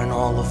are and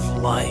all of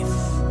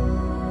life?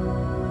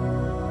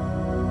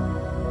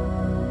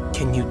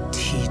 Can you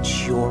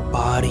teach your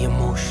body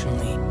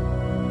emotionally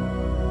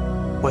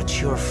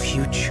what your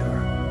future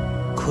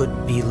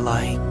could be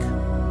like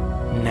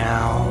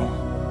now?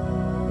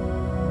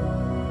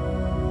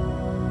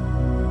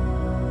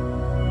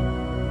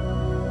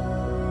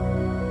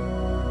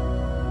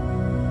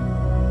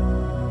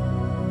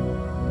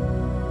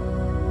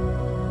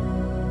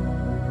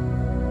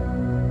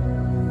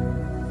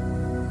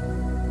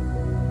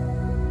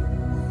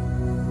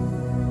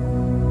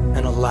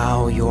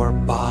 Allow your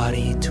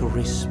body to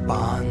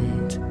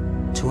respond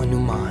to a new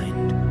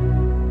mind.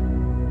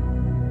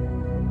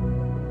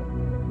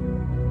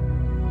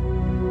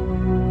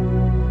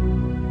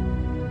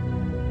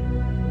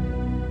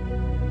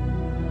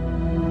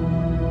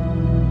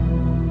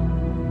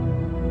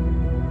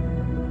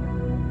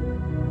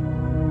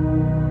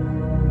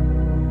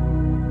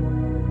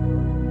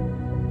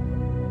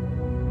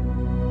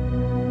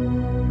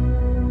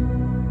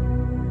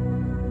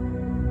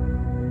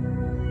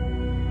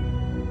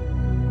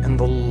 And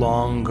the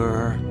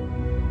longer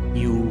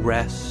you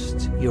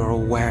rest your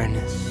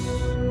awareness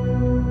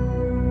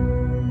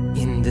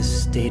in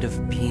this state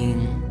of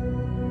being,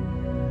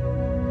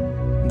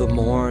 the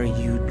more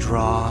you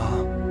draw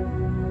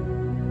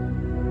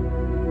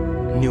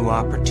new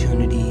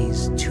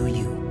opportunities to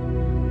you.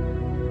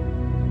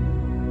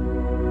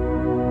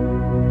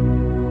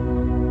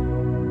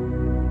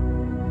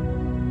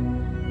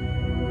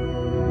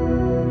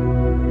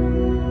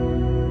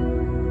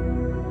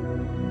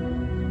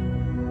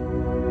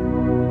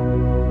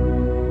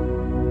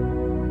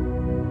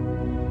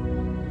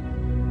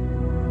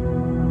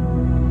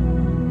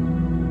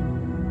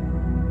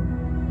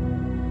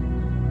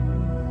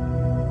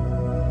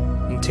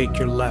 Take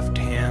your left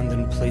hand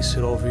and place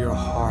it over your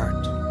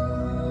heart.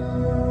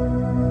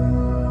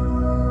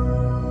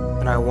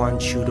 And I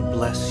want you to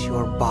bless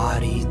your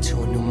body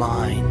to a new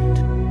mind,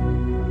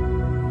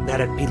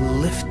 that it be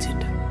lifted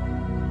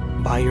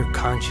by your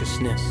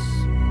consciousness.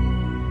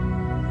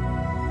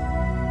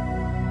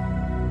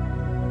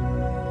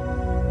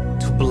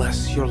 To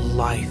bless your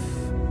life,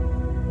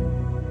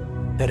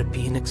 that it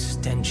be an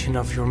extension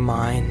of your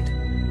mind.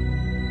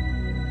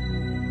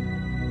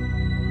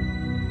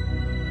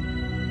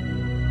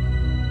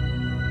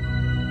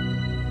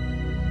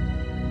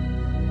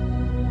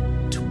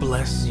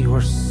 Bless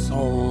your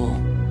soul,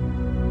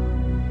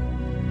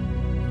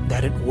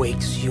 that it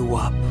wakes you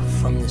up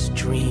from this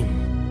dream.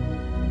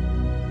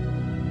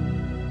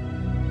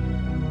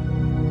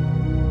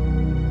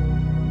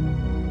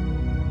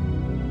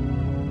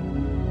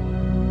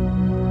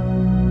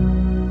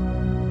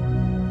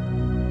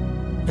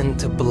 And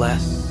to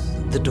bless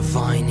the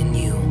divine in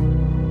you,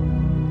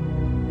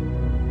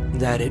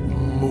 that it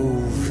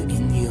move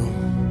in you,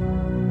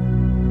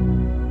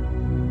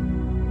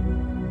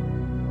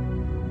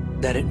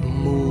 that it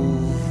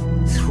move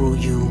through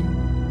you,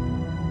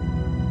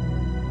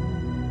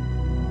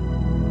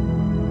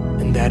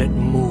 and that it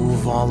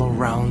move all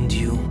around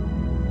you.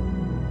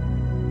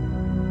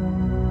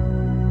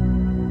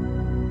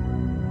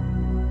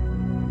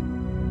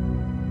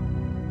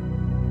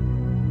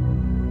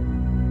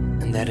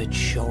 And that it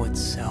show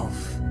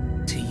itself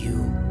to you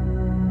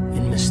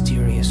in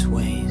mysterious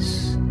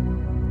ways.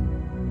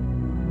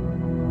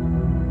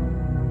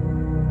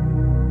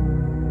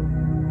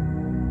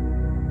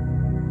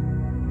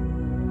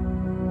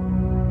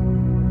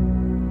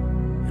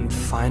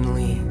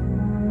 Finally,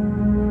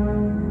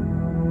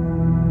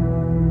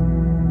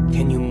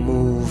 can you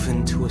move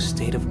into a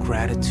state of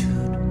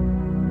gratitude?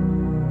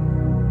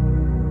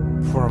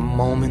 For a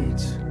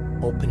moment,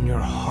 open your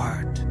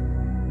heart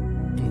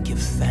and give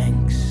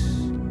thanks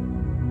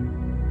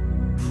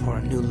for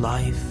a new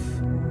life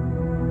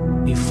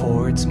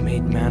before it's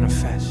made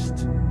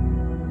manifest.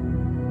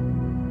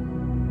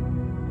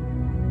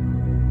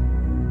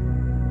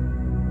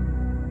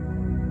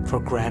 For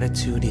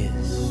gratitude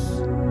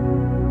is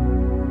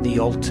the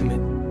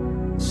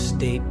ultimate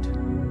state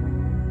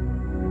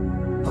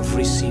of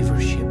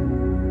receivership.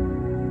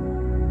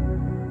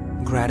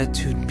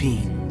 Gratitude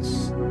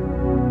means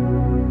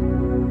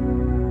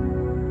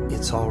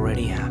it's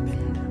already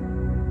happened.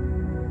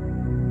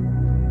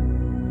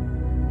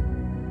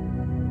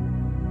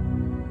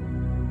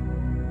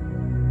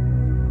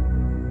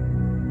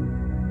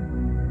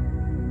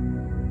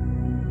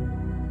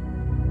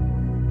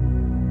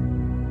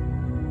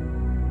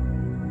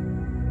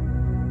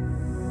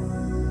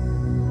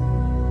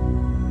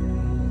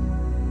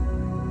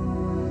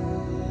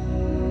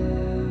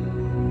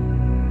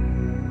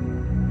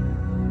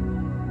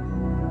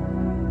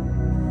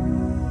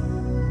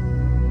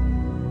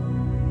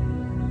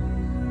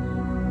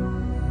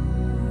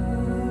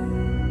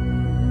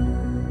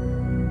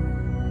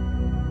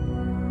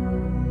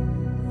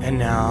 And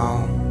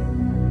now,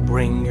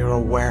 bring your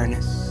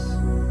awareness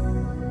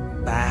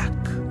back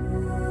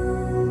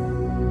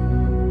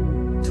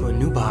to a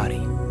new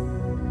body,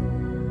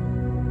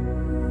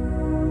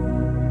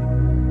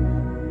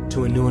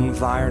 to a new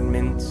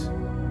environment,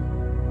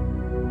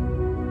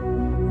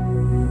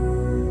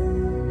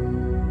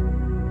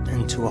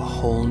 and to a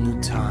whole new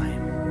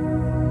time.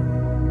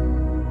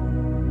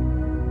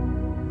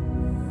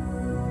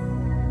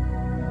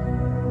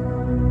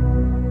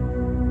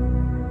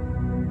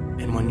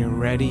 And when you're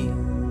ready,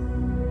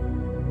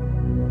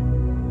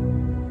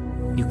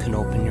 you can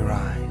open your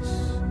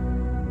eyes.